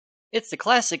It's the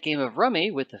classic game of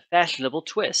Rummy with a fashionable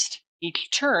twist. Each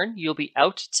turn, you'll be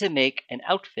out to make an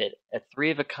outfit, a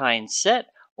three of a kind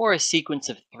set, or a sequence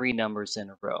of three numbers in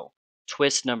a row.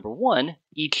 Twist number one,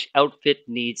 each outfit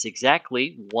needs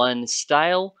exactly one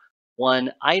style,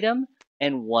 one item,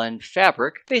 and one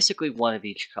fabric, basically one of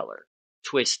each color.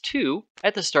 Twist two,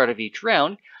 at the start of each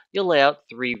round, you'll lay out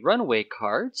three runway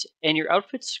cards, and your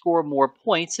outfits score more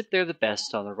points if they're the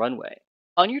best on the runway.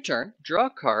 On your turn, draw a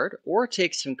card or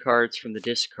take some cards from the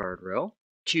discard row.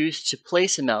 Choose to play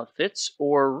some outfits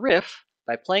or riff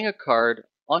by playing a card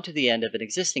onto the end of an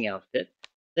existing outfit,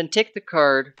 then take the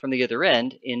card from the other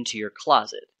end into your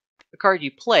closet. The card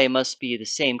you play must be the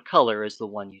same color as the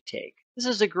one you take. This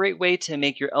is a great way to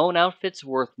make your own outfits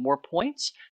worth more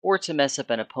points or to mess up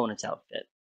an opponent's outfit.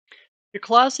 Your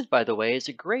closet, by the way, is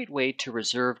a great way to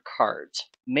reserve cards.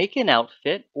 Make an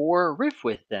outfit or riff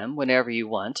with them whenever you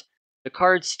want. The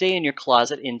cards stay in your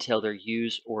closet until they're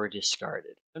used or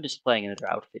discarded. I'm just playing another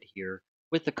outfit here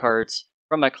with the cards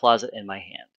from my closet in my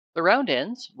hand. The round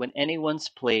ends when anyone's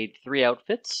played three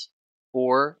outfits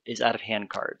or is out of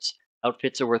hand cards.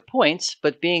 Outfits are worth points,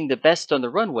 but being the best on the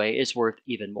runway is worth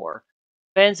even more.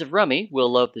 Fans of Rummy will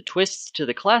love the twists to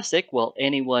the classic, while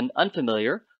anyone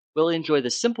unfamiliar will enjoy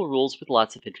the simple rules with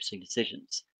lots of interesting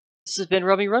decisions. This has been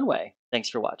Rummy Runway. Thanks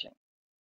for watching.